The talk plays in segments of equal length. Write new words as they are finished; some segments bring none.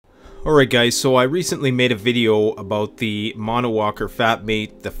Alright guys, so I recently made a video about the monowalker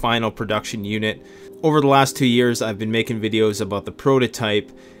fatmate, the final production unit. Over the last 2 years I've been making videos about the prototype,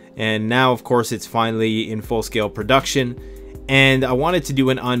 and now of course it's finally in full-scale production, and I wanted to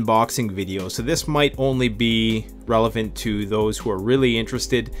do an unboxing video. So this might only be relevant to those who are really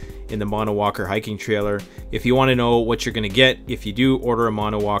interested in the monowalker hiking trailer. If you want to know what you're going to get if you do order a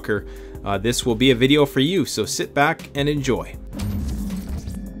monowalker, this will be a video for you, so sit back and enjoy.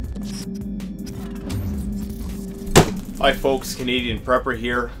 Hi folks, Canadian Prepper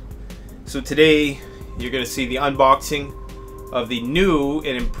here. So today you're going to see the unboxing of the new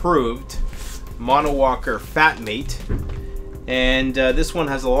and improved monowalker fatmate, and this one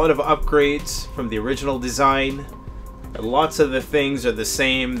has a lot of upgrades from the original design. Lots of the things are the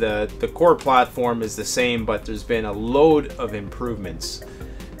same, the core platform is the same, but there's been a load of improvements.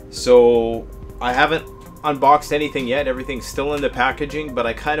 So I haven't unboxed anything yet, everything's still in the packaging, but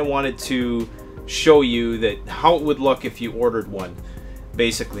I kind of wanted to show you that how it would look if you ordered one,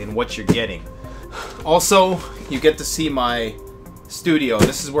 basically, and what you're getting. Also, you get to see my studio.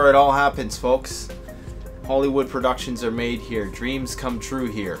 This is where it all happens, folks. Hollywood productions are made here. Dreams come true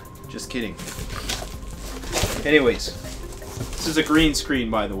here. Just kidding. Anyways, this is a green screen,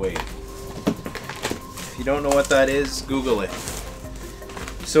 by the way. If you don't know what that is, Google it.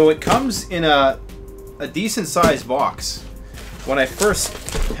 So it comes in a decent sized box. When I first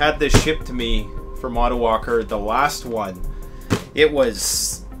had this shipped to me for monowalker, the last one, it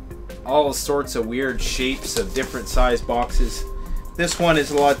was all sorts of weird shapes of different size boxes. This one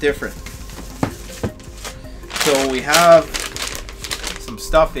is a lot different. So we have some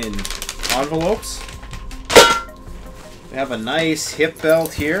stuff in envelopes. We have a nice hip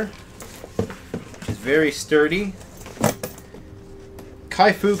belt here, which is very sturdy.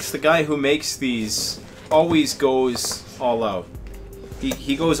 Kai Fuchs, the guy who makes these, always goes all out.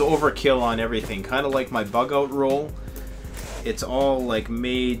 He goes overkill on everything, kind of like my bug out roll. It's all like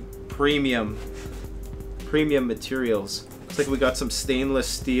made premium materials. Looks like we got some stainless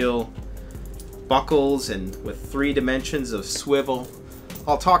steel buckles and with 3 dimensions of swivel.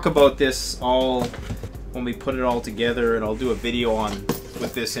 I'll talk about this all when we put it all together, and I'll do a video on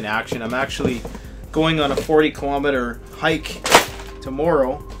with this in action. I'm actually going on a 40-kilometer hike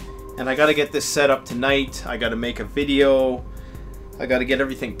tomorrow, and I got to get this set up tonight. I got to make a video, I got to get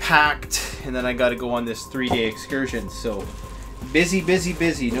everything packed, and then I got to go on this 3-day excursion. So busy, busy,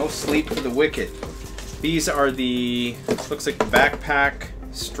 busy. No sleep for the wicked. These are the, looks like the backpack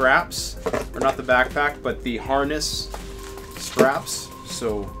straps, or not the backpack, but the harness straps.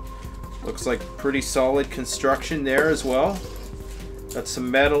 So looks like pretty solid construction there as well. Got some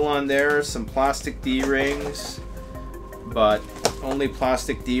metal on there, some plastic D-rings, but only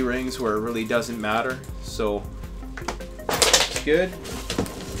plastic D-rings where it really doesn't matter. So it's good.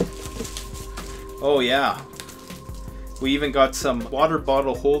 Oh yeah, we even got some water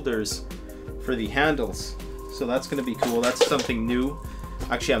bottle holders for the handles, so that's gonna be cool. That's something new.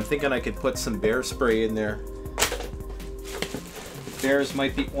 Actually, I'm thinking I could put some bear spray in there. Bears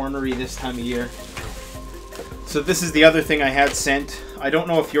might be ornery this time of year. So this is the other thing I had sent. I don't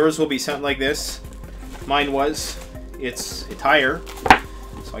know if yours will be sent like this. Mine was. It's a tire,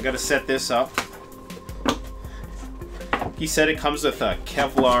 so I got to set this up. He said it comes with a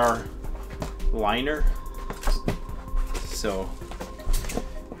Kevlar liner, so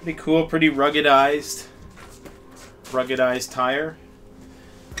pretty cool, pretty ruggedized tire.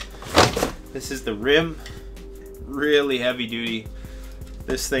 This is the rim, really heavy duty.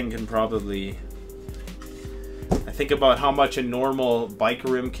 This thing can probably, I think about how much a normal bike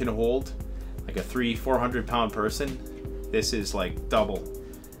rim can hold, like a 300-400 pound person. This is like double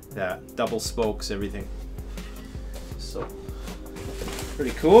that, double spokes, everything. So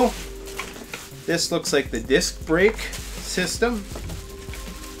pretty cool. This looks like the disc brake system,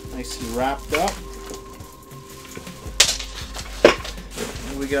 nice and wrapped up.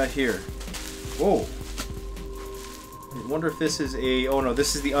 What do we got here? Whoa, I wonder if this is a, oh no,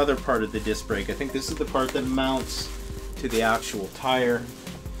 this is the other part of the disc brake. I think this is the part that mounts to the actual tire.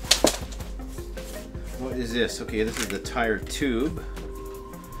 What is this? Okay, this is the tire tube.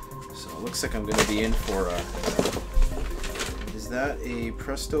 So it looks like I'm going to be in for a, is that a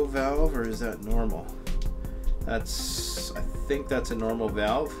Presto valve or is that normal? That's, I think that's a normal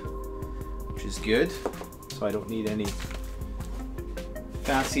valve, which is good. So I don't need any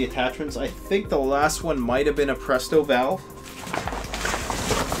fancy attachments. I think the last one might have been a Presto valve.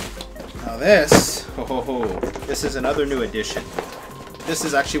 Now this, this is another new addition. This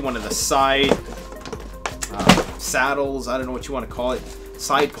is actually one of the side saddles, I don't know what you want to call it,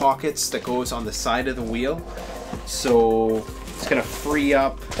 side pockets that goes on the side of the wheel. So It's gonna free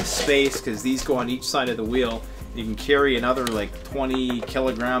up space because these go on each side of the wheel. You can carry another like 20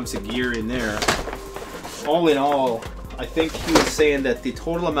 kilograms of gear in there. All in all, I think he was saying that the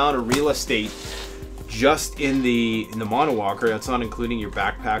total amount of real estate just in the monowalker, that's not including your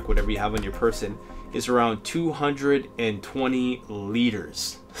backpack, whatever you have on your person, is around 220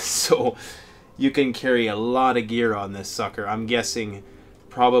 liters. So you can carry a lot of gear on this sucker. I'm guessing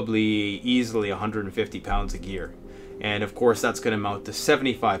probably easily 150 pounds of gear. And of course that's going to amount to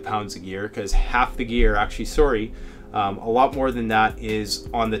 75 pounds of gear, because half the gear, actually sorry, a lot more than that is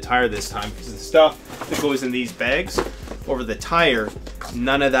on the tire this time, because the stuff that goes in these bags over the tire,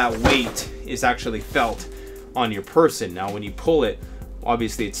 none of that weight is actually felt on your person. Now when you pull it,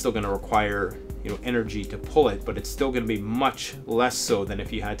 obviously it's still going to require, you know, energy to pull it, but it's still going to be much less so than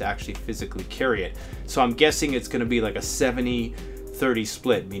if you had to actually physically carry it. So I'm guessing it's going to be like a 70-30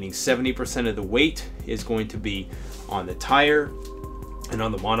 split, meaning 70% of the weight is going to be on the tire and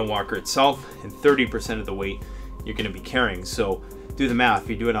on the monowalker itself, and 30% of the weight you're going to be carrying. So do the math. If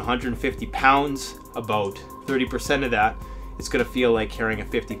you're doing 150 pounds, about 30% of that, it's going to feel like carrying a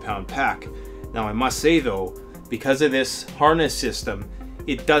 50-pound pack. Now I must say though, because of this harness system,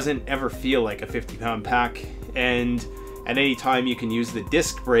 it doesn't ever feel like a 50-pound pack, and at any time you can use the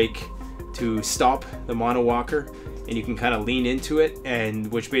disc brake to stop the monowalker, and you can kind of lean into it,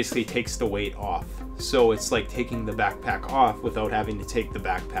 and which basically takes the weight off. So it's like taking the backpack off without having to take the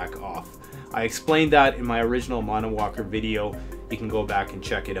backpack off. I explained that in my original monowalker video. You can go back and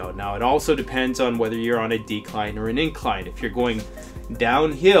check it out. Now it also depends on whether you're on a decline or an incline. If you're going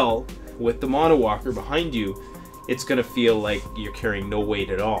downhill with the monowalker behind you, it's going to feel like you're carrying no weight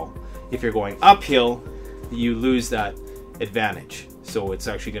at all. If you're going uphill, you lose that advantage. So it's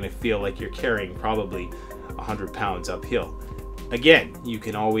actually going to feel like you're carrying probably 100 pounds uphill. Again, you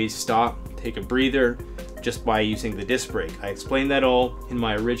can always stop, take a breather just by using the disc brake. I explained that all in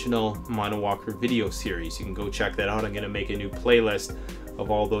my original monowalker video series. You can go check that out. I'm going to make a new playlist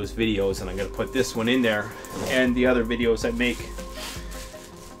of all those videos, and I'm going to put this one in there and the other videos I make.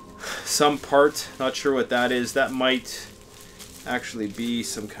 Some part, not sure what that is. That might actually be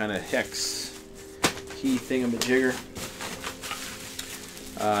some kind of hex key thingamajigger.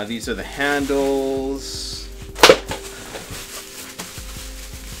 These are the handles.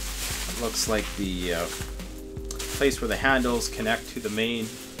 Looks like the place where the handles connect to the main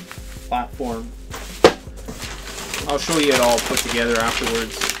platform. I'll show you it all put together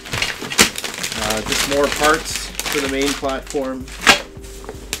afterwards. Just more parts for the main platform.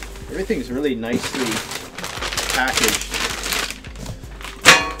 Everything's really nicely packaged.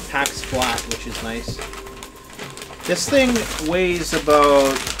 Packs flat, which is nice. This thing weighs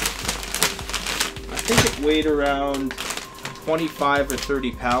about, I think it weighed around 25 or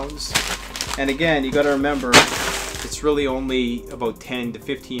 30 pounds. And again, you got to remember, it's really only about 10 to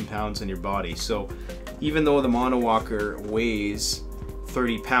 15 pounds on your body. So even though the monowalker weighs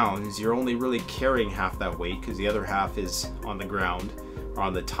 30 pounds, you're only really carrying half that weight, because the other half is on the ground or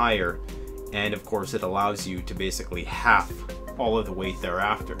on the tire. And of course it allows you to basically half all of the weight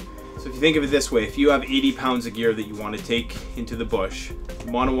thereafter. So if you think of it this way, if you have 80 pounds of gear that you want to take into the bush, the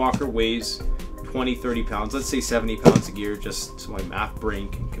monowalker weighs 20-30 pounds, let's say 70 pounds of gear, just so my math brain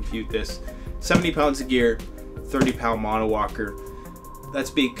can compute this. 70 pounds of gear, 30-pound monowalker. Let's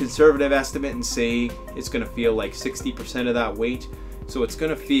be a conservative estimate and say it's going to feel like 60% of that weight. So it's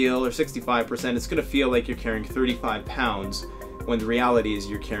going to feel, or 65%, it's going to feel like you're carrying 35 pounds, when the reality is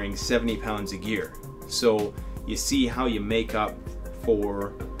you're carrying 70 pounds of gear. So you see how you make up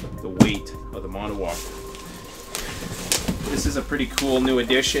for the weight of the monowalker. This is a pretty cool new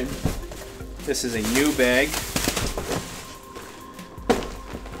addition. This is a new bag.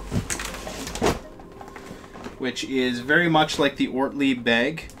 Which is very much like the Ortlieb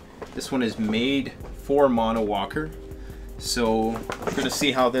bag. This one is made for monowalker. So we're going to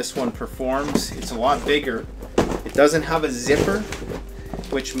see how this one performs. It's a lot bigger. It doesn't have a zipper,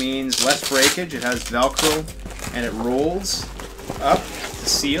 which means less breakage. It has Velcro and it rolls up to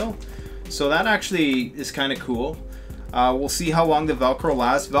seal. So that actually is kind of cool. We'll see how long the Velcro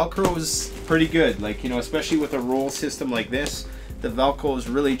lasts. Velcro is pretty good, like, you know, especially with a roll system like this. The Velcro is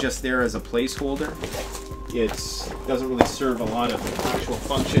really just there as a placeholder. It doesn't really serve a lot of actual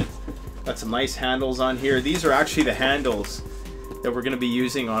function. Got some nice handles on here. These are actually the handles that we're going to be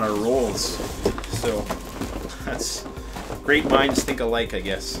using on our rolls. So that's great minds think alike, I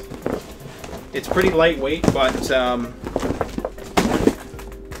guess. It's pretty lightweight, but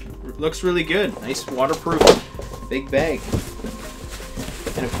looks really good. Nice waterproof big bag.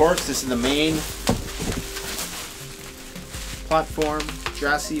 And of course, this is the main platform,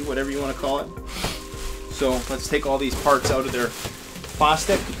 chassis, whatever you want to call it. So let's take all these parts out of their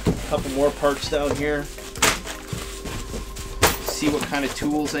plastic. A couple more parts down here. See what kind of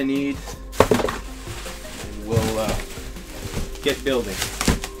tools I need. And we'll get building.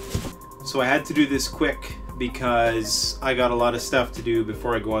 So I had to do this quick because I got a lot of stuff to do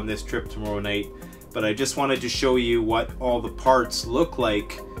before I go on this trip tomorrow night. But I just wanted to show you what all the parts look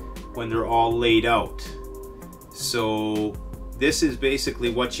like when they're all laid out. So this is basically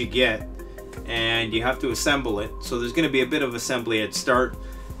what you get, and you have to assemble it. So there's going to be a bit of assembly at start.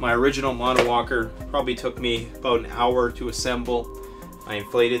 My original monowalker probably took me about an hour to assemble. I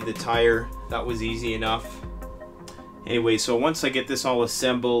inflated the tire. That was easy enough. Anyway, so once I get this all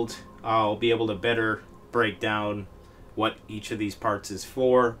assembled, I'll be able to better break down what each of these parts is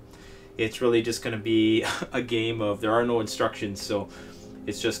for. It's really just going to be a game of, there are no instructions, so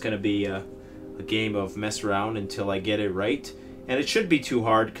it's just going to be a game of mess around until I get it right. And it shouldn't be too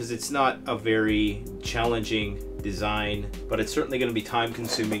hard because it's not a very challenging design, but it's certainly going to be time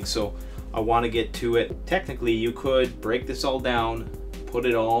consuming, so I want to get to it. Technically, you could break this all down, put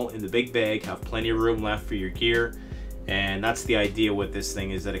it all in the big bag, have plenty of room left for your gear, and that's the idea with this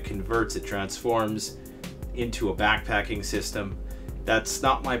thing, is that it converts, it transforms into a backpacking system. That's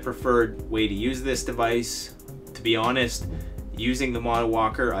not my preferred way to use this device. To be honest, using the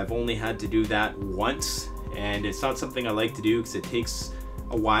monowalker, I've only had to do that once, and it's not something I like to do because it takes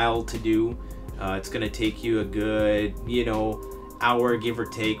a while to do. It's going to take you a good, hour, give or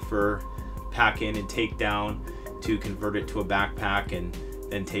take, for pack in and take down to convert it to a backpack and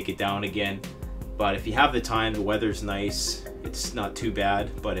then take it down again. But if you have the time, the weather's nice, it's not too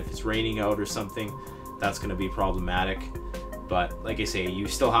bad. But if it's raining out or something, that's going to be problematic. But like I say, you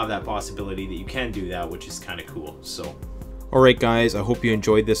still have that possibility that you can do that, which is kind of cool. So alright guys, I hope you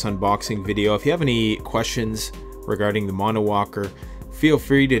enjoyed this unboxing video. If you have any questions regarding the monowalker, feel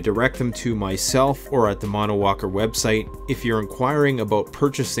free to direct them to myself or at the monowalker website. If you're inquiring about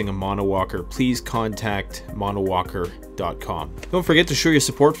purchasing a monowalker, please contact monowalker.com. Don't forget to show your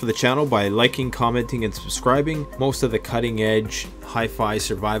support for the channel by liking, commenting, and subscribing. Most of the cutting edge hi-fi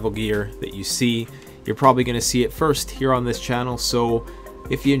survival gear that you see, you're probably going to see it first here on this channel. So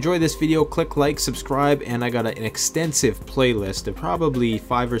if you enjoy this video, click like, subscribe, and I got an extensive playlist of probably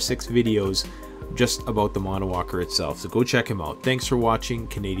 5 or 6 videos just about the monowalker itself. So go check them out. Thanks for watching.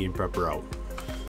 Canadian Prepper out.